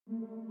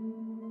What's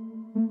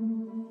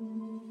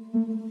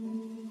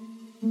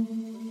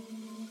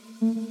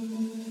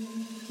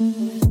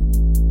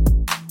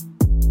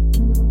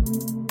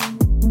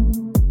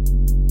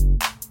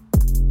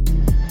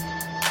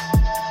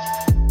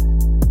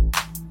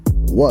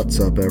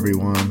up,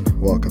 everyone?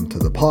 Welcome to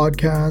the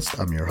podcast.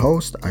 I'm your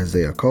host,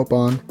 Isaiah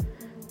Copon.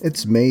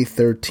 It's May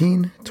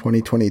 13,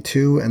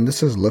 2022, and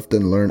this is Lift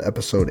and Learn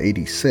episode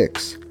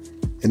 86.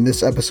 In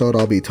this episode,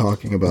 I'll be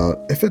talking about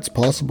if it's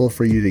possible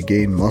for you to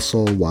gain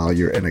muscle while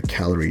you're in a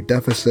calorie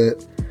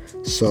deficit.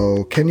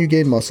 So, can you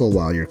gain muscle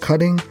while you're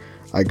cutting?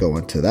 I go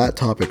into that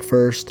topic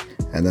first,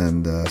 and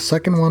then the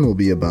second one will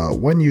be about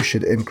when you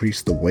should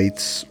increase the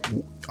weights.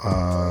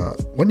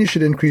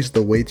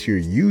 You're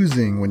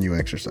using when you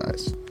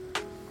exercise.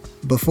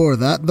 Before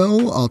that,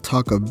 though, I'll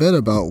talk a bit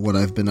about what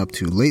I've been up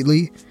to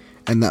lately,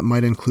 and that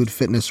might include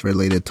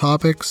fitness-related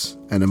topics,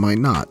 and it might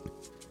not.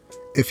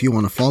 If you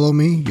want to follow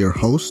me, your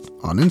host,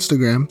 on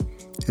Instagram,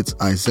 it's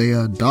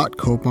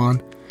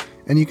isaiah.copon,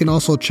 and you can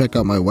also check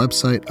out my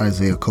website,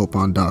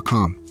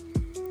 isaiahcopon.com.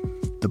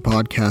 The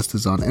podcast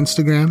is on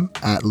Instagram,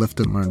 at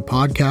Lift and Learn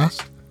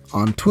Podcast,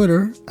 on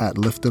Twitter, at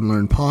Lift and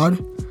Learn Pod,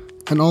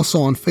 and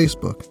also on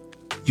Facebook.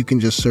 You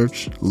can just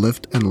search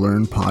Lift and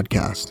Learn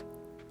Podcast.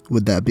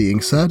 With that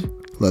being said,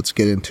 let's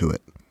get into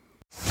it.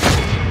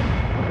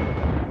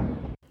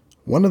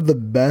 One of the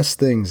best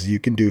things you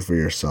can do for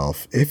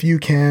yourself, if you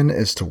can,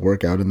 is to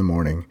work out in the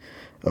morning.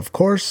 Of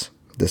course,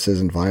 this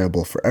isn't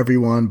viable for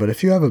everyone, but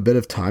if you have a bit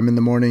of time in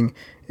the morning,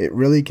 it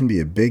really can be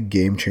a big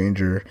game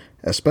changer,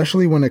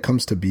 especially when it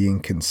comes to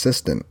being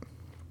consistent.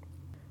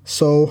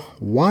 So,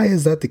 why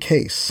is that the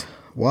case?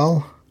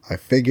 Well, I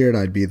figured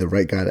I'd be the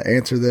right guy to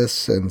answer this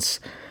since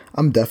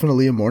I'm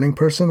definitely a morning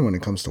person when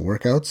it comes to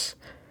workouts.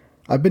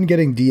 I've been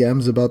getting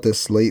DMs about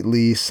this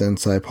lately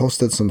since I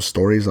posted some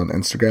stories on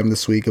Instagram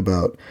this week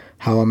about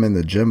how I'm in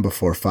the gym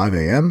before 5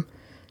 a.m.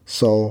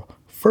 So,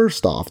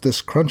 first off,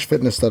 this Crunch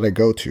Fitness that I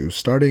go to,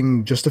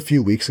 starting just a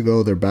few weeks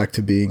ago, they're back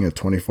to being a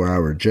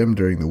 24-hour gym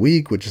during the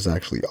week, which is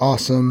actually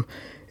awesome.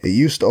 It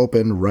used to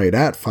open right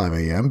at 5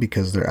 a.m.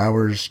 because their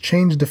hours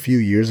changed a few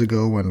years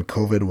ago when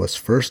COVID was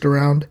first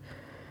around.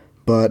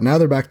 But now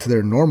they're back to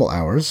their normal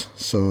hours,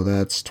 so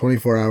that's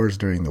 24 hours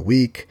during the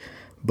week,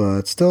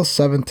 but still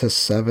 7 to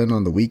 7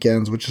 on the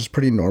weekends, which is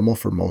pretty normal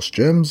for most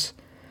gyms.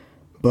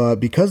 But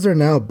because they're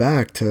now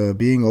back to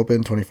being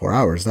open 24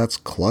 hours, that's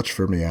clutch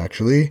for me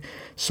actually.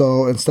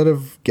 So instead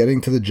of getting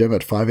to the gym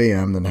at 5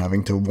 a.m., then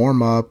having to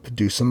warm up,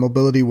 do some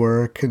mobility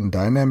work and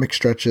dynamic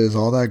stretches,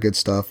 all that good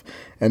stuff,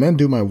 and then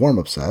do my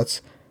warm-up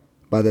sets,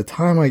 by the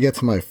time I get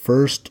to my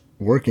first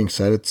working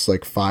set, it's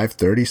like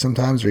 5:30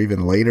 sometimes or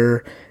even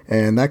later,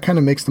 and that kind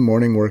of makes the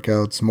morning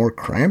workouts more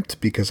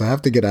cramped because I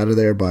have to get out of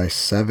there by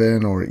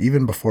 7 or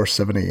even before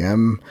 7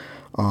 a.m.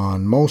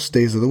 on most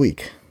days of the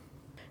week.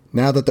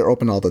 Now that they're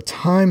open all the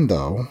time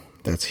though,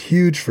 that's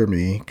huge for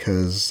me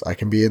because I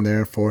can be in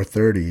there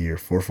 4:30 or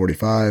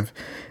 4:45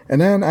 and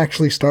then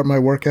actually start my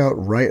workout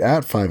right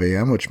at 5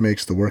 a.m., which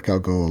makes the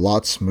workout go a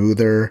lot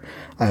smoother.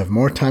 I have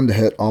more time to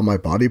hit all my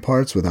body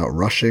parts without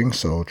rushing,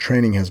 so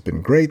training has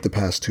been great the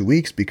past 2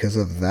 weeks because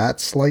of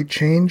that slight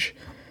change.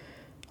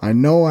 I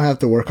know I have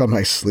to work on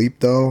my sleep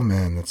though.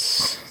 Man,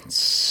 it's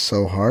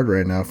so hard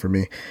right now for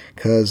me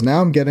because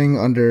now I'm getting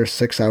under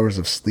 6 hours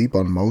of sleep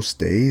on most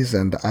days,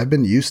 and I've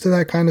been used to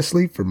that kind of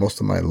sleep for most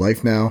of my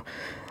life now.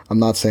 I'm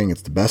not saying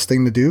it's the best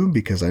thing to do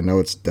because I know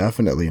it's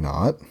definitely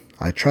not.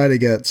 I try to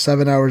get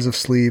 7 hours of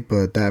sleep,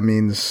 but that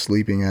means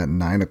sleeping at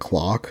 9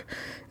 o'clock.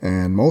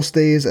 And most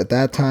days at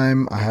that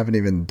time, I haven't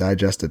even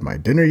digested my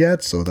dinner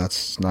yet, so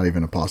that's not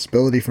even a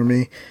possibility for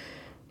me.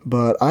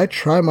 But I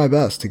try my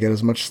best to get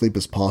as much sleep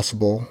as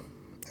possible.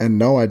 And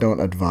no, I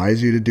don't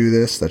advise you to do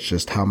this. That's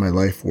just how my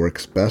life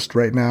works best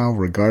right now,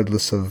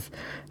 regardless of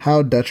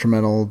how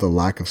detrimental the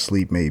lack of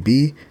sleep may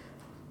be.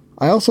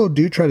 I also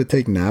do try to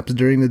take naps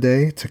during the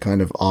day to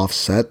kind of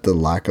offset the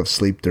lack of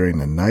sleep during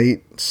the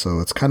night,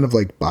 so it's kind of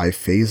like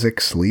biphasic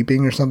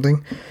sleeping or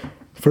something.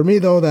 For me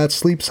though, that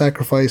sleep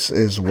sacrifice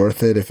is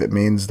worth it if it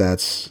means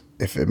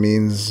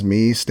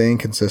me staying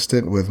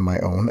consistent with my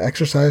own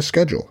exercise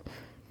schedule.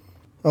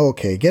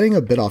 Okay, getting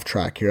a bit off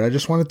track here, I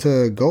just wanted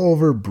to go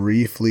over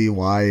briefly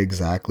why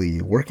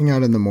exactly working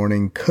out in the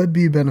morning could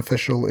be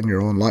beneficial in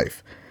your own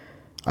life.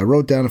 I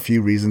wrote down a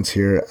few reasons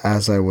here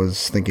as I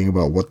was thinking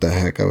about what the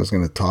heck I was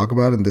going to talk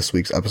about in this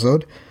week's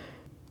episode.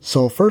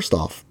 So first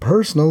off,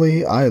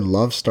 personally, I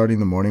love starting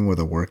the morning with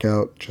a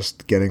workout,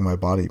 just getting my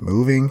body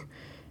moving.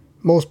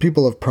 Most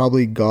people have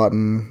probably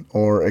gotten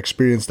or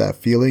experienced that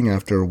feeling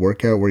after a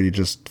workout where you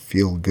just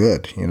feel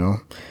good, you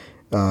know?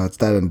 It's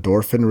that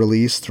endorphin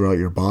release throughout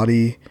your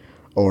body,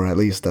 or at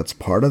least that's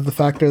part of the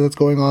factor that's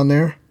going on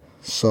there.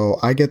 So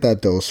I get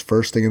that dose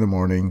first thing in the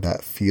morning,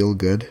 that feel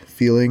good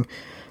feeling,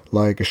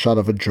 like a shot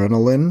of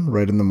adrenaline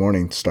right in the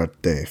morning to start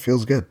the day. It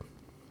feels good.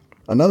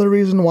 Another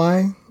reason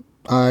why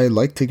I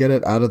like to get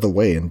it out of the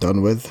way and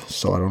done with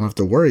so I don't have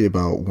to worry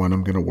about when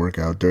I'm going to work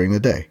out during the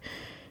day.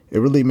 It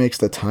really makes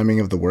the timing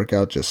of the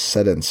workout just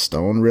set in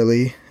stone,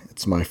 really.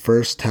 It's my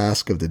first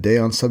task of the day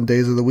on some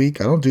days of the week.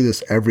 I don't do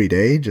this every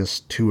day,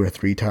 just 2 or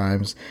 3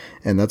 times,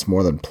 and that's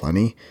more than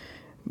plenty.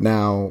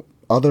 Now,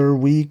 other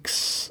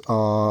weeks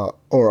or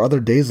other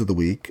days of the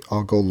week,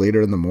 I'll go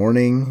later in the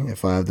morning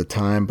if I have the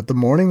time. But the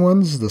morning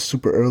ones, the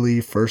super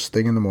early first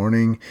thing in the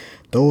morning,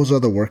 those are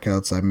the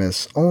workouts I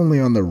miss only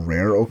on the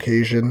rare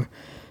occasion.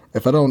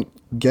 If I don't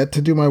get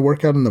to do my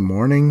workout in the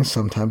morning,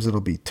 sometimes it'll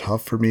be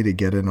tough for me to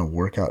get in a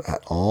workout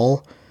at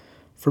all.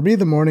 For me,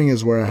 the morning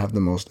is where I have the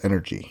most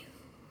energy.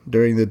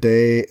 During the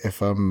day,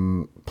 if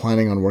I'm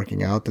planning on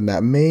working out, then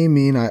that may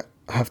mean I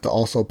have to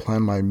also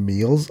plan my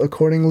meals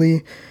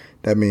accordingly.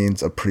 That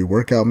means a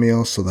pre-workout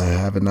meal so that I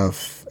have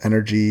enough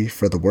energy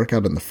for the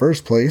workout in the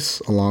first place,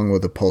 along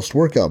with a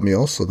post-workout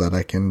meal so that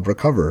I can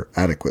recover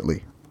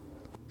adequately.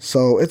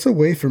 So it's a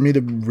way for me to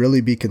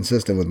really be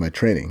consistent with my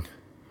training.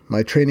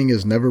 My training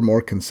is never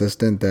more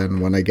consistent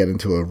than when I get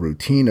into a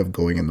routine of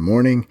going in the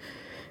morning.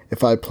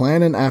 If I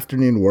plan an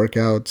afternoon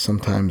workout,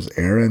 sometimes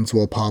errands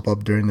will pop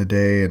up during the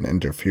day and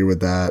interfere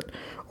with that,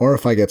 or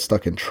if I get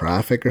stuck in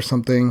traffic or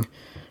something.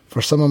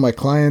 For some of my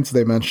clients,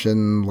 they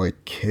mention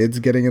like kids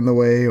getting in the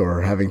way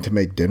or having to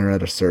make dinner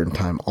at a certain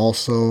time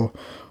also,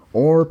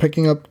 or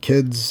picking up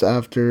kids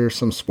after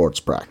some sports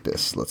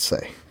practice, let's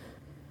say.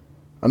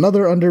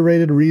 Another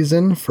underrated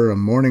reason for a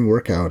morning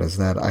workout is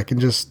that I can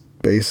just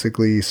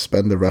basically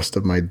spend the rest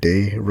of my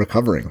day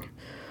recovering.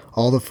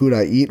 All the food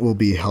I eat will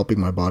be helping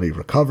my body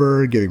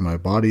recover, giving my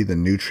body the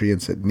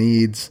nutrients it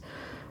needs.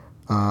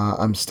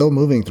 I'm still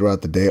moving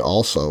throughout the day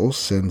also,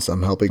 since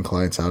I'm helping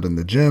clients out in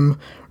the gym,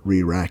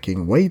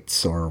 re-racking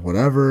weights or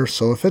whatever.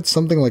 So if it's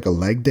something like a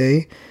leg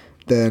day,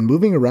 then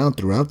moving around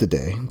throughout the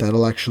day,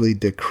 that'll actually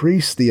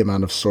decrease the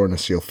amount of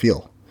soreness you'll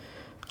feel.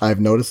 I've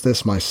noticed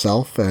this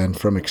myself, and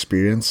from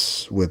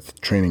experience with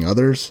training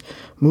others,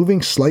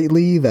 moving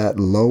slightly, that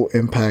low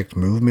impact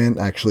movement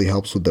actually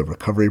helps with the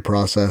recovery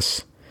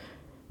process.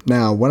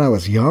 Now, when I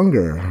was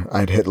younger,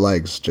 I'd hit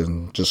legs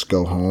and just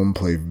go home,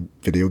 play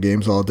video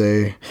games all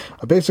day.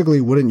 I basically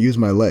wouldn't use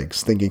my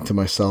legs, thinking to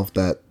myself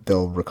that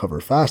they'll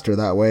recover faster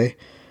that way.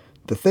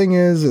 The thing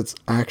is, it's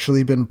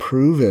actually been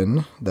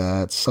proven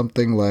that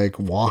something like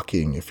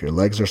walking, if your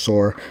legs are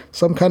sore,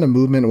 some kind of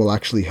movement will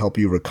actually help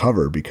you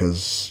recover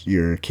because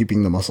you're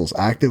keeping the muscles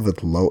active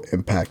with low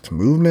impact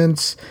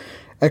movements,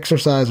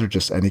 exercise, or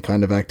just any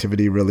kind of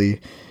activity really,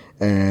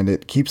 and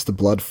it keeps the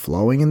blood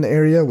flowing in the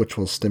area, which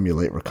will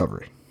stimulate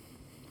recovery.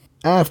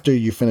 After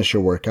you finish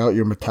your workout,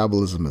 your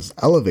metabolism is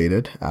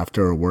elevated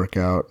after a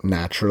workout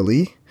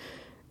naturally,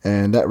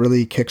 and that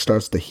really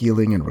kickstarts the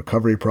healing and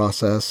recovery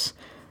process.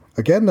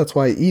 Again, that's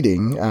why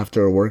eating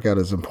after a workout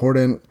is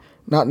important,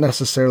 not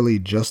necessarily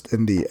just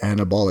in the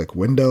anabolic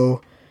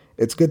window.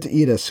 It's good to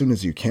eat as soon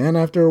as you can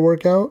after a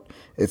workout.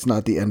 It's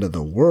not the end of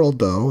the world,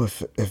 though,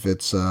 if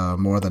it's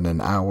more than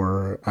an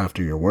hour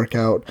after your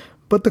workout.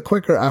 But the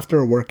quicker after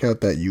a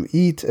workout that you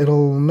eat,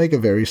 it'll make a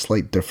very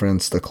slight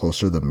difference the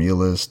closer the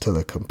meal is to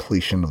the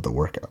completion of the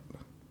workout.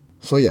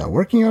 So yeah,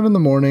 working out in the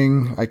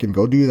morning, I can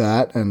go do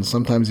that and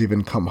sometimes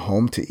even come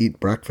home to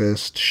eat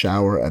breakfast,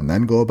 shower, and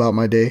then go about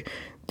my day.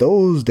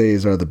 Those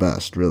days are the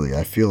best, really.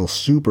 I feel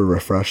super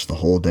refreshed the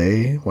whole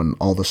day when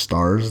all the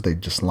stars, they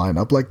just line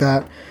up like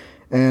that.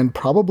 And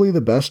probably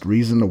the best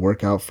reason to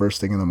work out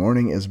first thing in the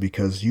morning is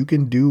because you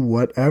can do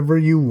whatever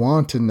you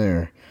want in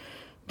there.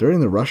 During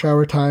the rush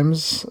hour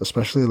times,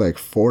 especially like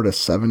 4 to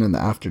 7 in the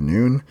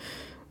afternoon,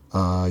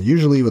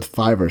 usually with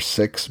 5 or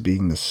 6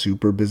 being the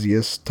super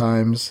busiest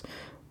times,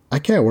 I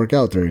can't work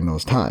out during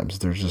those times.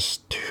 There's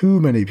just too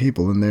many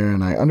people in there,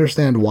 and I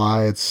understand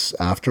why it's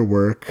after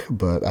work,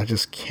 but I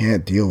just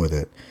can't deal with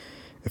it.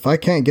 If I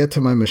can't get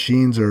to my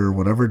machines or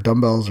whatever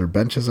dumbbells or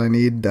benches I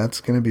need,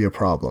 that's going to be a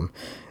problem.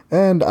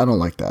 And I don't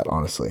like that,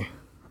 honestly.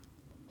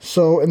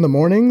 So in the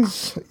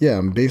mornings,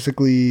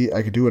 basically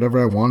I could do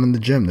whatever I want in the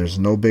gym. There's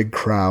no big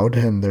crowd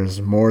and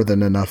there's more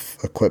than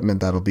enough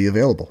equipment that'll be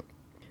available.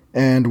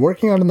 And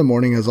working out in the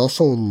morning has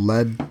also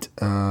led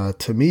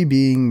to me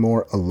being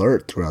more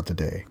alert throughout the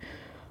day.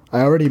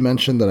 I already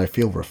mentioned that I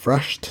feel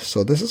refreshed,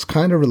 so this is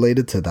kind of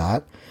related to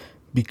that.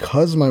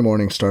 Because my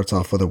morning starts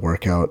off with a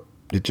workout,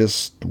 it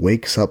just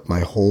wakes up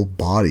my whole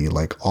body,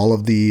 like all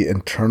of the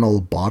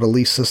internal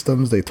bodily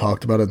systems they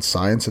talked about in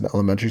science in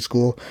elementary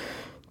school.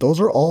 Those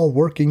are all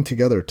working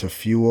together to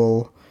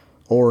fuel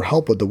or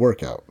help with the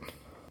workout.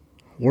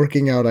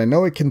 Working out, I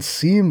know it can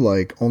seem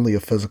like only a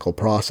physical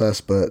process,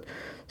 but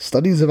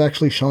studies have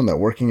actually shown that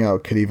working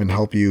out could even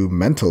help you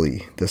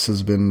mentally. This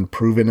has been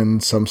proven in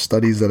some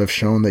studies that have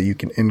shown that you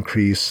can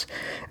increase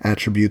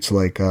attributes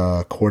like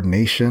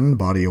coordination,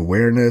 body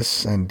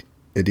awareness, and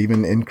it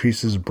even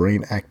increases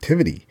brain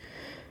activity.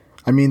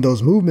 I mean,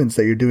 those movements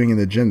that you're doing in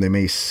the gym, they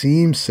may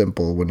seem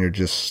simple when you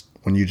just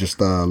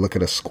look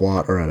at a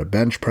squat or at a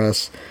bench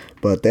press,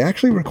 but they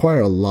actually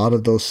require a lot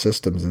of those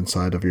systems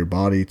inside of your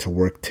body to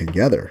work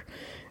together.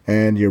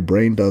 And your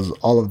brain does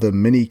all of the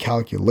mini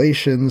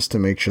calculations to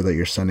make sure that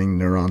you're sending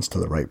neurons to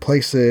the right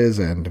places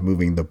and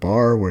moving the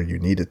bar where you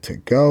need it to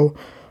go,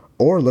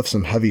 or lift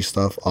some heavy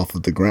stuff off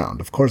of the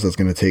ground. Of course, that's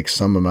going to take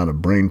some amount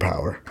of brain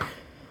power.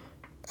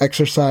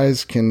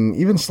 Exercise can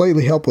even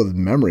slightly help with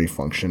memory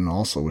function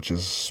also, which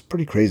is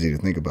pretty crazy to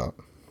think about.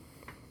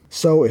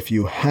 So if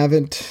you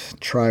haven't,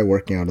 try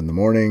working out in the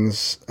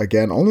mornings.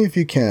 Again, only if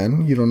you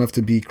can. You don't have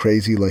to be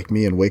crazy like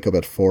me and wake up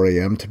at 4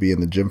 a.m. to be in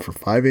the gym for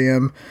 5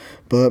 a.m.,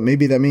 but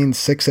maybe that means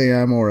 6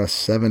 a.m. or a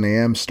 7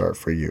 a.m. start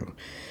for you.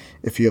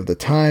 If you have the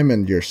time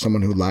and you're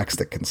someone who lacks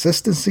the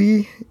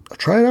consistency,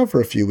 try it out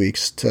for a few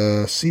weeks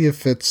to see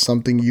if it's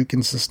something you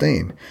can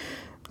sustain.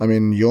 I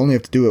mean, you only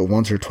have to do it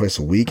once or twice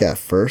a week at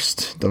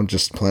first. Don't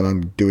just plan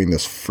on doing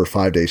this for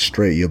 5 days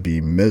straight. You'll be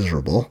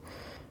miserable.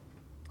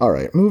 All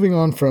right, moving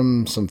on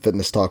from some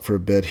fitness talk for a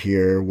bit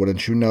here.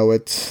 Wouldn't you know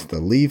it, the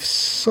Leafs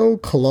so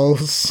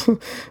close,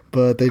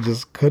 but they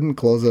just couldn't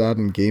close it out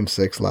in Game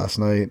 6 last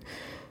night.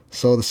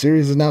 So the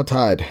series is now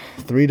tied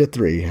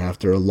 3-3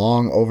 after a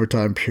long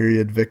overtime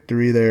period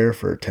victory there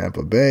for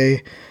Tampa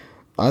Bay.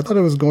 I thought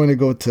it was going to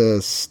go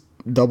to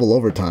double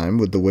overtime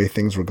with the way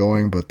things were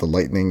going, but the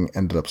Lightning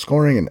ended up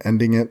scoring and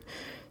ending it.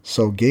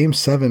 So Game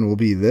 7 will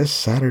be this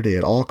Saturday.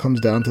 It all comes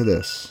down to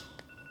this.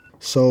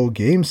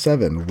 Game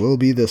 7 will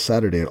be this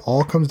Saturday. It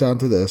all comes down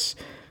to this.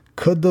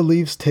 Could the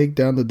Leafs take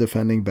down the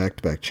defending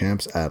back-to-back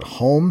champs at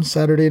home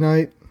Saturday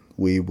night?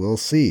 We will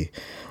see.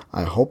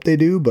 I hope they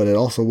do, but it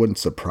also wouldn't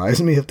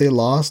surprise me if they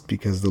lost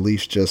because the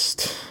Leafs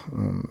just,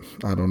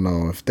 I don't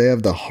know, if they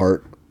have the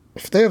heart.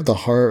 I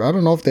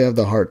don't know if they have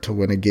the heart to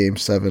win a Game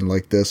 7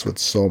 like this with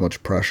so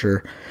much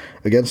pressure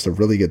against a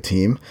really good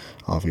team,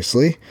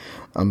 obviously.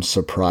 I'm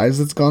surprised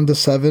it's gone to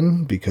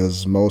 7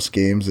 because most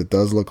games it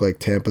does look like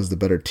Tampa's the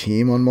better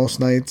team on most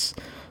nights.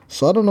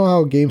 So I don't know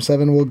how Game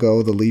 7 will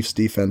go. The Leafs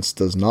defense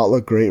does not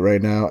look great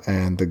right now,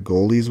 and the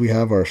goalies we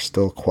have are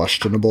still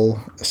questionable,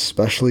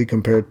 especially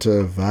compared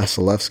to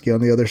Vasilevsky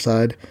on the other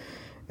side.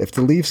 If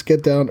the Leafs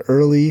get down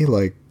early,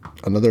 like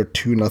another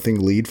 2-0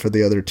 lead for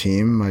the other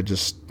team, I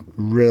just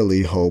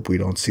really hope we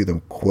don't see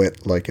them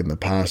quit like in the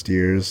past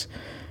years.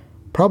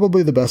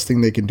 Probably the best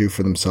thing they can do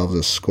for themselves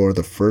is score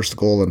the first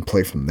goal and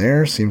play from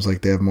there. Seems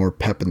like they have more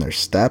pep in their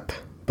step,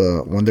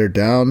 but when they're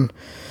down,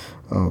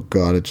 oh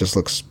god, it just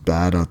looks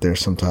bad out there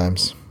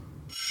sometimes.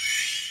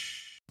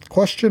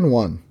 Question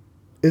 1.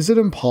 Is it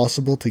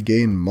impossible to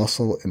gain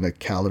muscle in a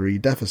calorie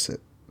deficit?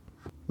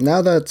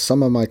 Now that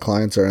some of my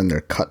clients are in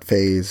their cut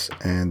phase,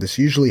 and this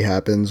usually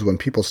happens when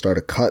people start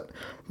a cut,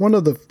 one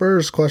of the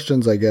first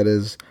questions I get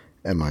is,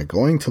 am I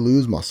going to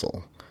lose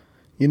muscle?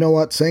 You know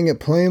what, saying it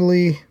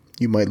plainly,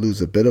 you might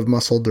lose a bit of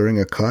muscle during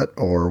a cut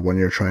or when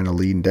you're trying to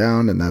lean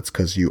down, and that's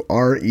because you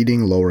are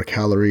eating lower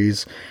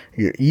calories.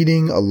 You're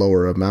eating a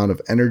lower amount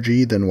of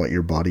energy than what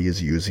your body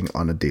is using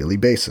on a daily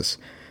basis.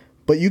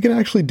 But you can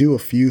actually do a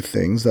few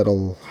things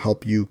that'll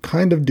help you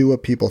kind of do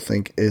what people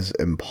think is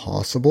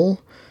impossible.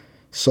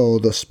 So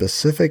the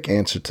specific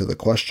answer to the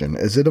question,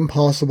 is it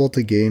impossible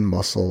to gain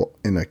muscle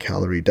in a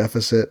calorie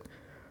deficit?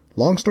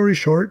 Long story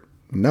short,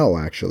 no,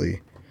 actually.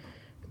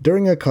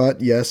 During a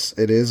cut, yes,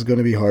 it is going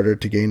to be harder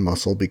to gain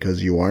muscle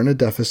because you are in a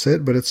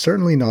deficit, but it's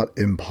certainly not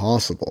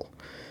impossible.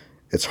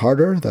 It's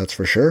harder, that's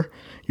for sure.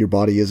 Your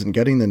body isn't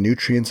getting the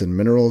nutrients and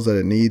minerals that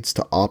it needs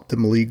to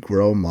optimally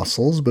grow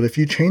muscles, but if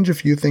you change a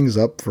few things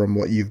up from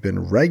what you've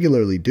been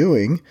regularly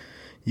doing,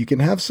 you can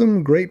have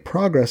some great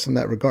progress in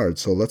that regard,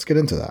 so let's get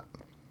into that.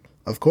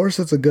 Of course,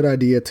 it's a good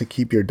idea to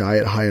keep your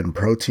diet high in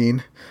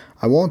protein.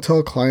 I won't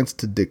tell clients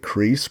to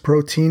decrease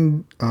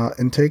protein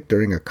intake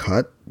during a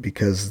cut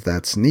because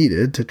that's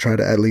needed to try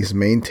to at least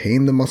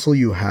maintain the muscle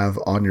you have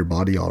on your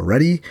body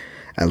already.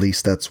 At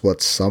least that's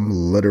what some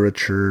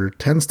literature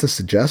tends to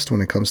suggest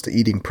when it comes to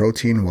eating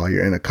protein while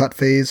you're in a cut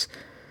phase.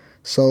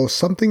 So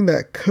something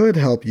that could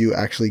help you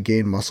actually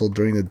gain muscle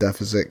during the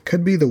deficit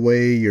could be the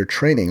way you're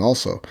training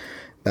also.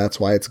 That's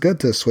why it's good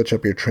to switch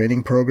up your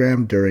training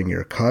program during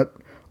your cut.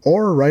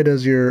 Or right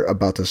as you're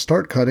about to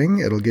start cutting,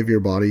 it'll give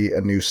your body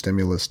a new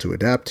stimulus to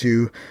adapt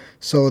to.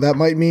 So that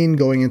might mean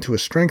going into a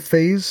strength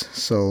phase,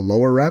 so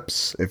lower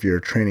reps. If your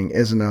training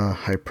is in a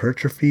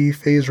hypertrophy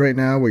phase right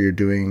now where you're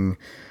doing,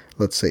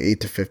 let's say 8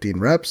 to 15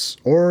 reps,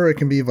 or it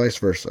can be vice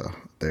versa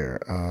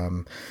there.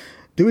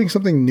 Doing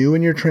something new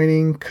in your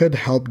training could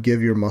help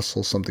give your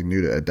muscles something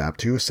new to adapt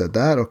to. Said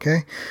that,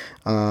 okay.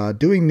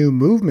 Doing new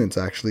movements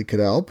actually could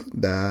help.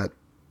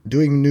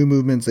 Doing new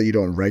movements that you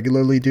don't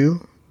regularly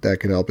do, that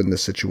could help in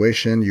this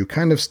situation. You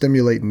kind of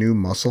stimulate new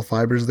muscle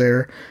fibers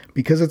there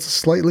because it's a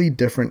slightly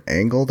different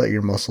angle that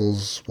your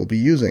muscles will be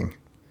using.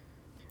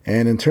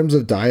 And in terms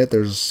of diet,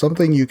 there's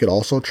something you could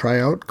also try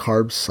out,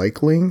 carb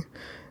cycling.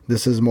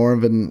 This is more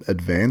of an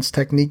advanced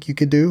technique you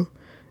could do.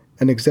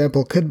 An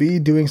example could be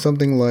doing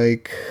something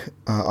like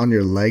on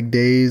your leg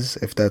days,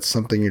 if that's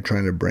something you're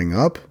trying to bring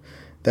up.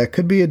 That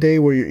could be a day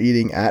where you're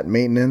eating at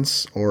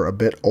maintenance or a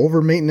bit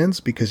over maintenance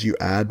because you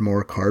add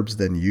more carbs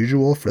than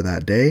usual for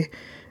that day.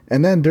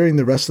 And then during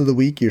the rest of the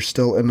week, you're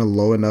still in a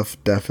low enough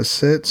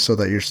deficit so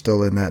that you're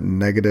still in that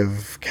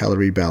negative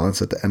calorie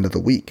balance at the end of the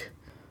week.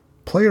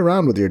 Play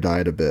around with your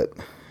diet a bit.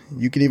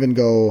 You can even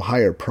go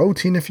higher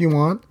protein if you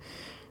want.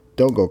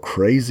 Don't go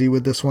crazy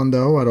with this one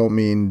though. I don't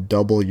mean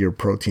double your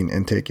protein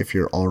intake if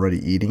you're already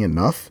eating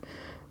enough.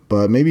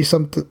 but maybe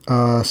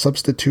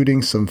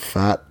substituting some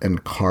fat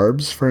and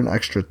carbs for an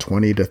extra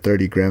 20 to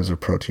 30 grams of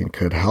protein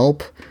could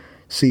help.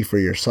 See for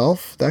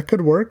yourself. That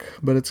could work,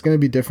 but it's going to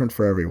be different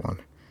for everyone.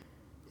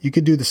 You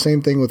could do the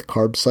same thing with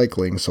carb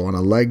cycling. So on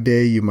a leg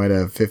day, you might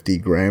have 50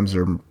 grams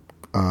of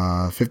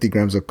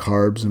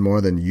carbs more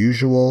than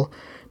usual,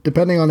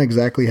 depending on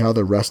exactly how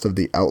the rest of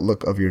the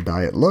outlook of your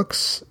diet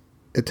looks.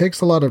 It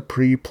takes a lot of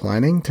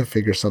pre-planning to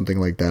figure something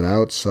like that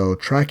out, so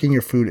tracking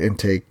your food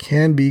intake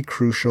can be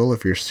crucial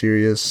if you're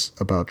serious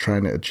about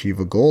trying to achieve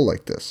a goal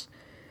like this.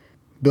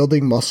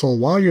 Building muscle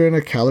while you're in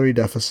a calorie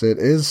deficit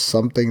is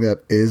something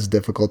that is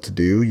difficult to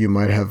do. You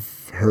might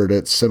have heard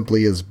it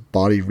simply as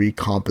body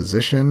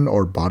recomposition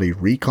or body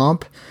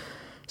recomp.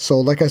 So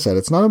like I said,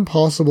 it's not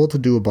impossible to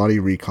do a body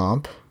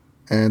recomp.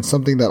 And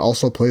something that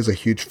also plays a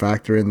huge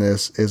factor in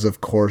this is,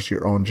 of course,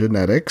 your own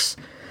genetics.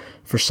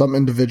 For some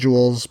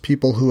individuals,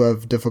 people who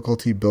have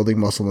difficulty building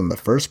muscle in the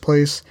first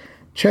place,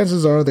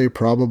 chances are they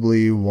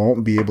probably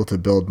won't be able to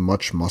build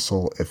much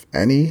muscle, if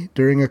any,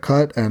 during a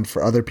cut. And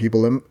for other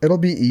people, it'll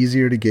be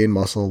easier to gain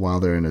muscle while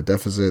they're in a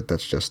deficit.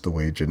 That's just the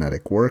way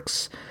genetic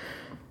works.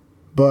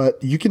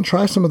 But you can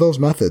try some of those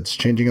methods,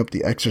 changing up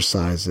the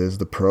exercises,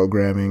 the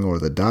programming, or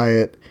the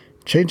diet.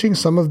 Changing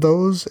some of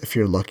those, if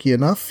you're lucky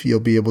enough,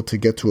 you'll be able to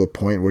get to a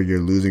point where you're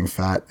losing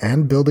fat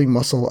and building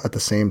muscle at the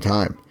same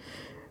time.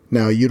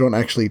 Now, you don't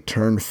actually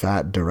turn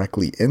fat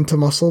directly into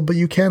muscle, but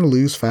you can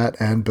lose fat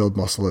and build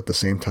muscle at the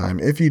same time.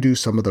 If you do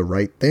some of the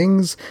right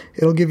things,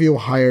 it'll give you a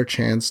higher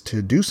chance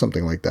to do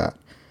something like that.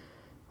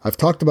 I've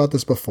talked about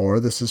this before.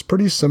 This is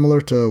pretty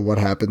similar to what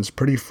happens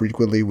pretty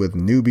frequently with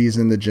newbies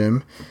in the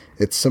gym.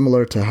 It's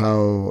similar to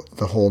how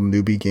the whole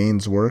newbie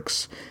gains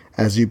works.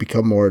 As you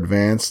become more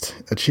advanced,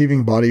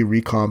 achieving body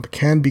recomp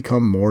can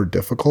become more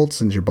difficult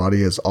since your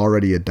body has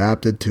already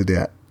adapted to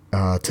that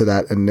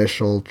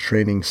initial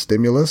training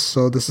stimulus.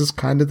 So this is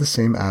kind of the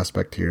same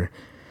aspect here.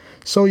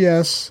 So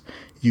yes,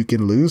 you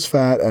can lose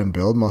fat and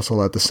build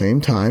muscle at the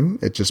same time.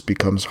 It just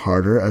becomes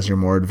harder as you're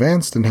more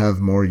advanced and have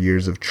more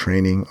years of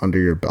training under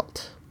your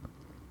belt.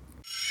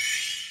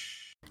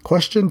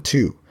 Question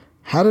 2.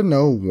 How to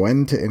know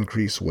when to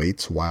increase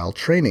weights while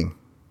training.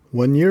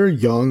 When you're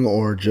young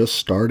or just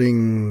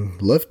starting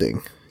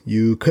lifting,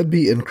 you could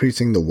be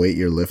increasing the weight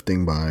you're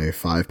lifting by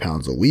 5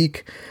 pounds a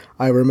week.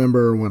 I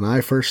remember when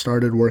I first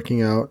started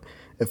working out,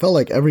 it felt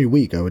like every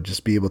week I would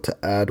just be able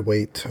to add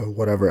weight to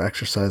whatever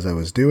exercise I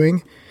was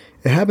doing.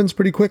 It happens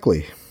pretty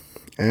quickly.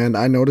 And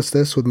I noticed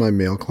this with my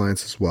male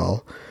clients as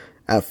well.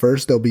 At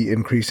first, they'll be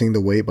increasing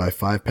the weight by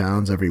 5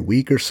 pounds every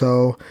week or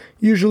so.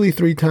 Usually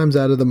 3 times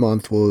out of the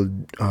month,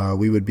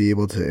 we would be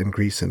able to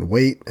increase in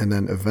weight. And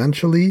then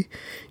eventually,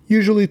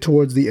 usually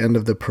towards the end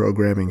of the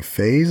programming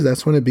phase,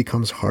 that's when it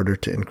becomes harder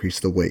to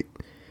increase the weight.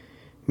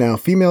 Now,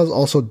 females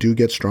also do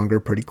get stronger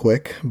pretty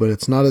quick, but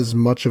it's not as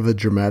much of a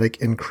dramatic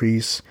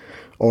increase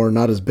or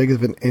not as big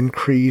of an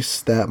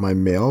increase that my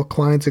male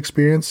clients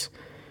experience.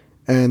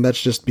 And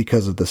that's just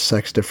because of the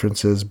sex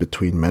differences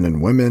between men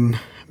and women.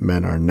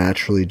 Men are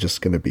naturally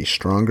just going to be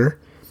stronger.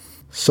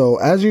 So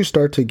as you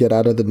start to get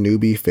out of the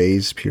newbie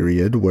phase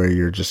period where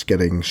you're just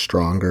getting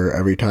stronger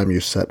every time you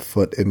set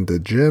foot in the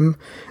gym,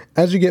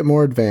 as you get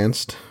more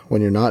advanced,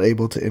 when you're not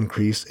able to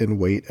increase in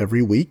weight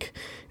every week,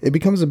 it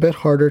becomes a bit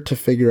harder to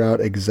figure out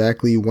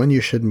exactly when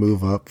you should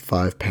move up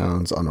 5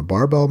 pounds on a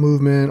barbell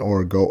movement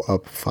or go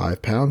up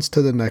 5 pounds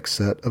to the next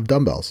set of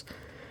dumbbells.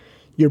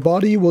 Your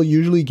body will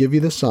usually give you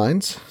the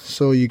signs,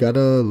 so you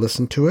gotta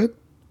listen to it.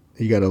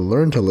 You gotta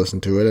learn to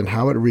listen to it and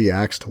how it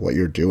reacts to what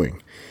you're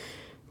doing.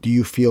 Do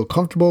you feel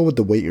comfortable with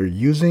the weight you're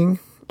using?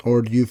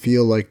 Or do you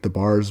feel like the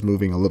bar is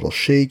moving a little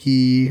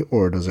shaky?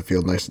 Or does it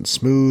feel nice and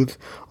smooth,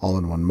 all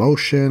in one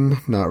motion,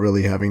 not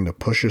really having to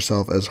push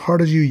yourself as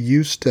hard as you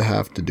used to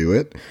have to do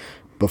it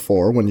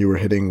before when you were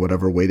hitting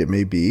whatever weight it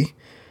may be?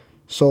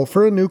 So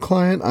for a new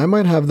client, I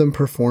might have them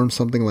perform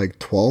something like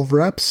 12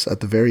 reps at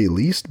the very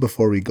least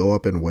before we go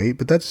up in weight,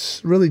 but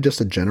that's really just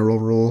a general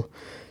rule.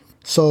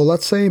 So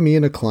let's say me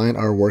and a client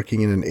are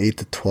working in an 8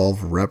 to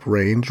 12 rep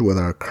range with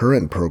our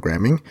current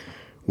programming.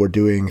 We're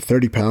doing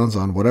 30 pounds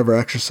on whatever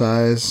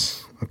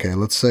exercise. Okay,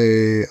 let's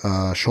say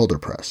shoulder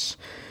press.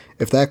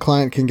 If that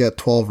client can get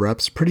 12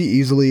 reps pretty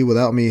easily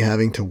without me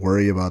having to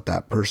worry about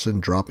that person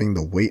dropping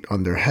the weight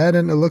on their head,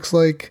 and it looks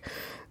like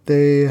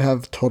they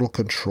have total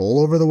control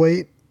over the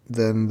weight,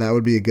 then that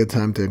would be a good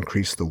time to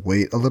increase the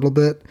weight a little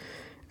bit.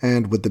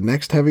 And with the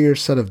next heavier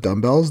set of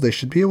dumbbells, they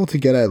should be able to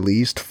get at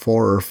least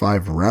 4 or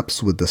 5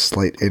 reps with the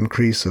slight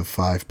increase of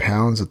 5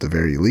 pounds at the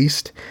very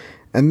least.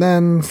 And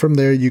then from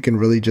there, you can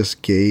really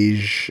just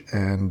gauge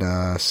and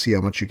see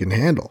how much you can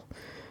handle.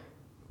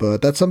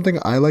 But that's something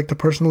I like to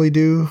personally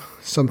do.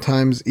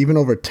 Sometimes even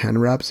over 10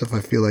 reps, if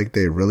I feel like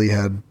they really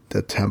had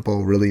the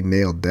tempo really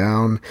nailed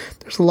down.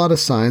 There's a lot of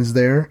signs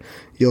there.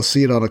 You'll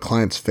see it on a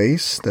client's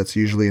face. That's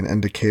usually an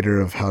indicator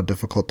of how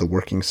difficult the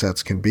working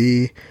sets can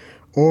be.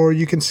 Or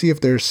you can see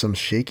if there's some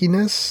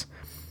shakiness.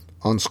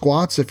 On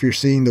squats, if you're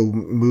seeing the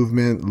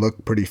movement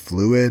look pretty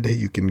fluid,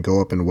 you can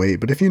go up and weight.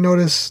 But if you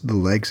notice the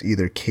legs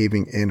either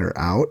caving in or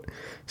out,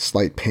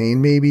 slight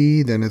pain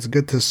maybe, then it's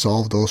good to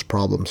solve those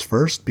problems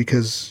first,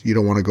 because you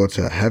don't want to go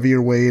to a heavier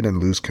weight and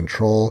lose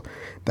control.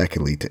 That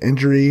can lead to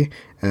injury,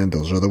 and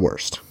those are the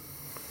worst.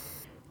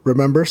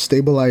 Remember,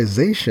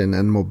 stabilization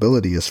and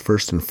mobility is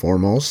first and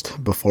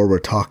foremost before we're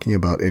talking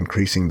about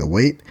increasing the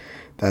weight.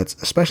 That's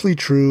especially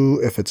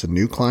true if it's a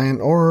new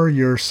client or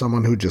you're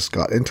someone who just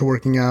got into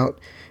working out.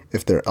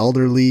 If they're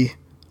elderly,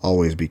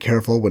 always be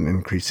careful when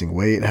increasing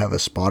weight. Have a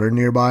spotter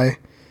nearby.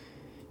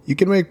 You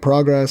can make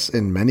progress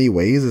in many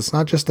ways. It's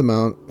not just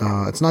about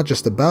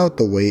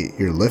the weight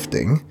you're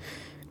lifting,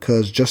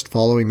 because just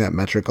following that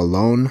metric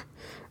alone,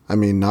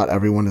 not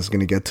everyone is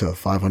going to get to a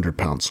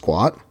 500-pound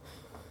squat.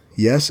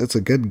 Yes, it's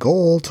a good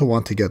goal to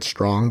want to get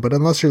strong, but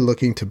unless you're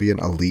looking to be an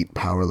elite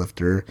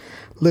powerlifter,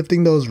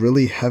 lifting those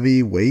really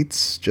heavy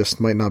weights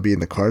just might not be in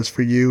the cards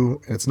for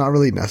you. It's not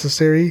really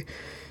necessary.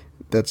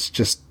 That's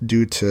just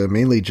due to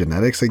mainly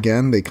genetics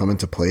again. They come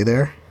into play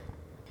there.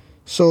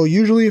 So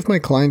usually if my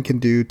client can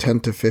do 10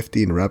 to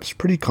 15 reps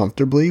pretty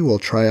comfortably, we'll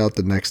try out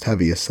the next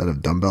heaviest set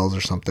of dumbbells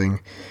or something.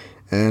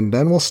 And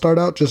then we'll start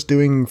out just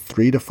doing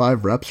 3 to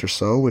 5 reps or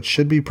so, which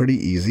should be pretty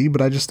easy,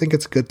 but I just think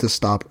it's good to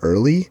stop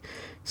early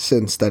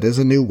since that is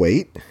a new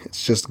weight.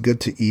 It's just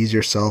good to ease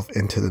yourself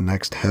into the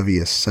next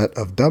heaviest set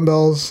of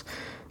dumbbells.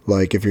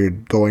 Like if you're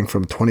going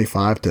from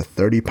 25 to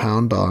 30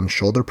 pound on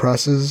shoulder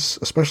presses,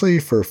 especially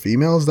for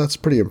females, that's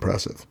pretty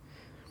impressive.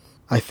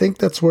 I think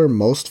that's where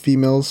most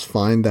females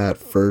find that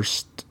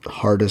first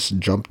hardest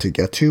jump to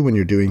get to when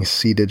you're doing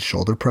seated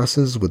shoulder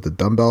presses with the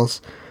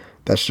dumbbells.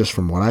 That's just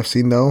from what I've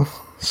seen though.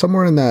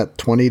 Somewhere in that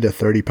 20 to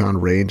 30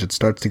 pound range, it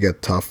starts to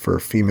get tough for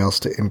females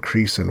to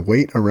increase in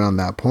weight around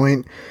that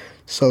point.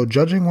 So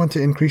judging when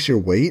to increase your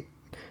weight,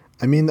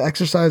 the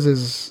exercise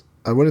is,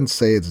 I wouldn't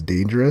say it's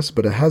dangerous,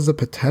 but it has the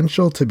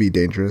potential to be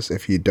dangerous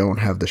if you don't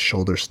have the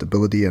shoulder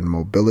stability and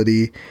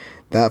mobility.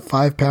 That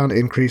 5-pound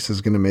increase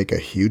is going to make a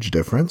huge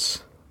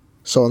difference.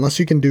 So unless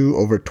you can do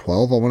over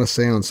 12, I want to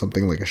say, on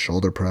something like a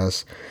shoulder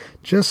press,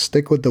 just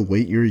stick with the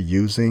weight you're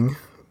using.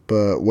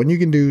 But when you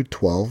can do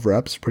 12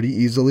 reps pretty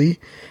easily,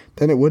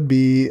 then it would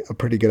be a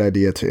pretty good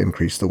idea to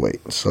increase the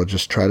weight. So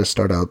just try to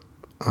start out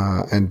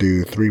and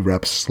do 3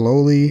 reps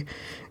slowly,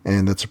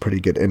 and that's a pretty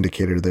good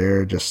indicator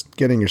there, just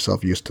getting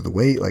yourself used to the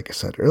weight, like I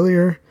said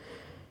earlier.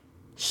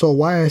 So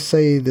why I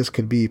say this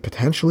could be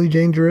potentially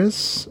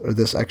dangerous, or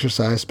this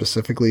exercise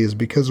specifically, is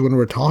because when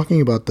we're talking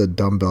about the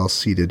dumbbell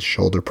seated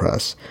shoulder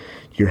press,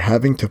 you're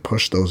having to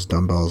push those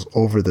dumbbells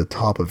over the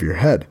top of your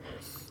head.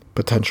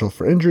 Potential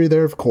for injury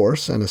there, of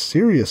course, and a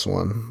serious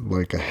one,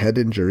 like a head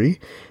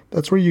injury.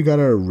 That's where you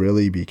gotta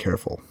really be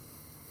careful.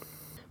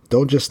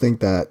 Don't just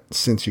think that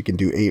since you can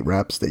do 8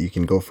 reps that you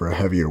can go for a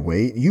heavier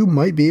weight. You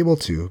might be able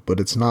to,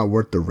 but it's not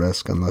worth the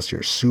risk unless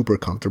you're super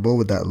comfortable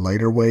with that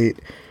lighter weight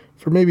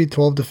for maybe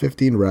 12 to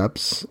 15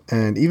 reps.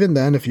 And even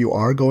then, if you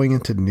are going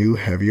into new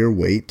heavier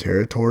weight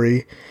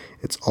territory,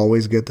 it's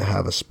always good to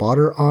have a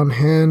spotter on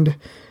hand.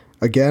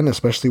 Again,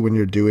 especially when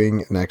you're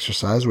doing an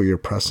exercise where you're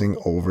pressing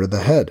over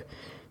the head.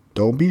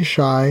 Don't be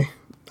shy.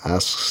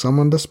 Ask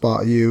someone to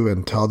spot you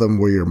and tell them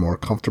where you're more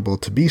comfortable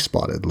to be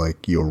spotted,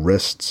 like your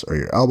wrists or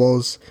your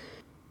elbows.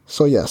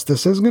 So yes,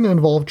 this is going to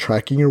involve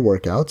tracking your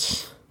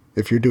workouts.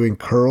 If you're doing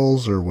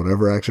curls or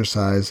whatever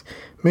exercise,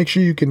 make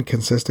sure you can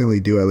consistently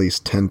do at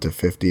least 10 to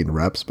 15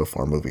 reps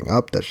before moving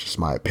up. That's just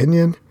my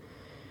opinion.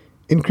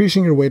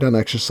 Increasing your weight on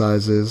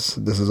exercises,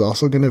 this is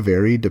also going to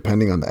vary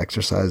depending on the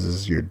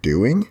exercises you're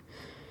doing.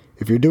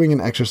 If you're doing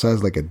an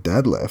exercise like a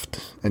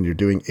deadlift and you're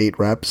doing 8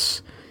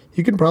 reps,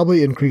 you can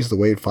probably increase the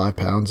weight 5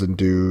 pounds and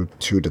do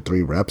 2 to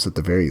 3 reps at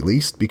the very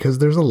least, because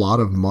there's a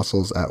lot of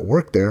muscles at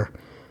work there.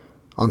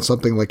 On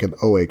something like an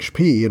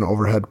OHP, an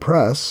overhead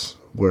press,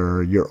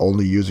 where you're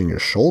only using your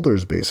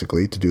shoulders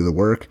basically to do the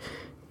work,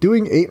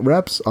 doing 8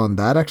 reps on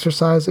that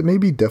exercise, it may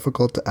be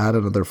difficult to add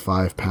another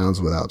 5 pounds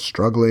without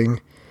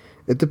struggling.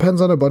 It depends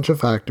on a bunch of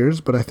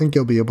factors, but I think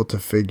you'll be able to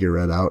figure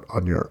it out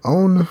on your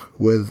own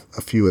with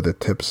a few of the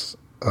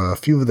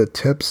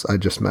tips I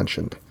just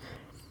mentioned.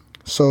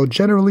 So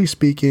generally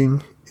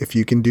speaking, if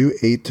you can do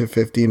 8 to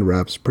 15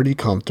 reps pretty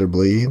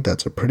comfortably,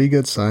 that's a pretty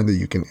good sign that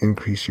you can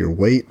increase your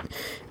weight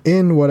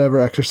in whatever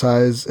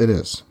exercise it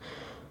is.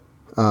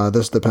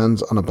 This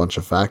depends on a bunch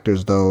of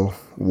factors though,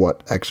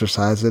 what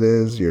exercise it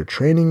is, your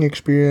training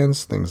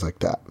experience, things like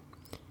that.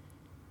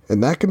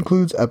 And that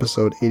concludes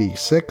episode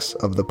 86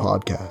 of the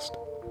podcast.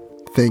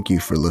 Thank you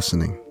for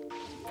listening.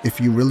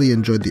 If you really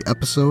enjoyed the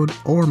episode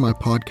or my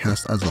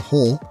podcast as a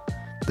whole,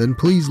 then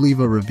please leave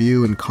a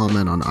review and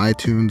comment on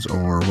iTunes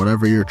or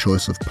whatever your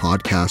choice of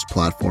podcast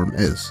platform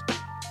is.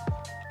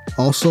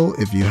 Also,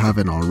 if you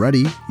haven't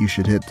already, you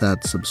should hit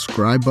that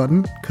subscribe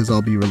button because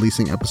I'll be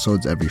releasing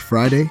episodes every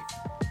Friday.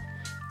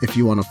 If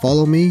you want to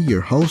follow me,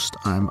 your host,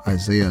 I'm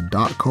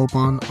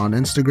Isaiah.Copon on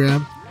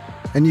Instagram,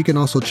 and you can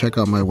also check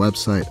out my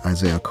website,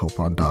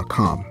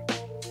 isaiahcopon.com.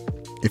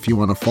 If you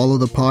want to follow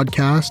the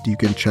podcast, you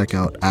can check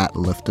out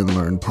 @Lift and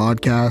Learn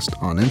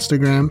Podcast on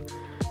Instagram.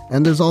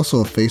 And there's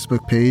also a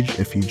Facebook page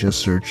if you just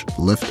search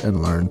Lift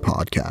and Learn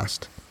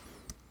Podcast.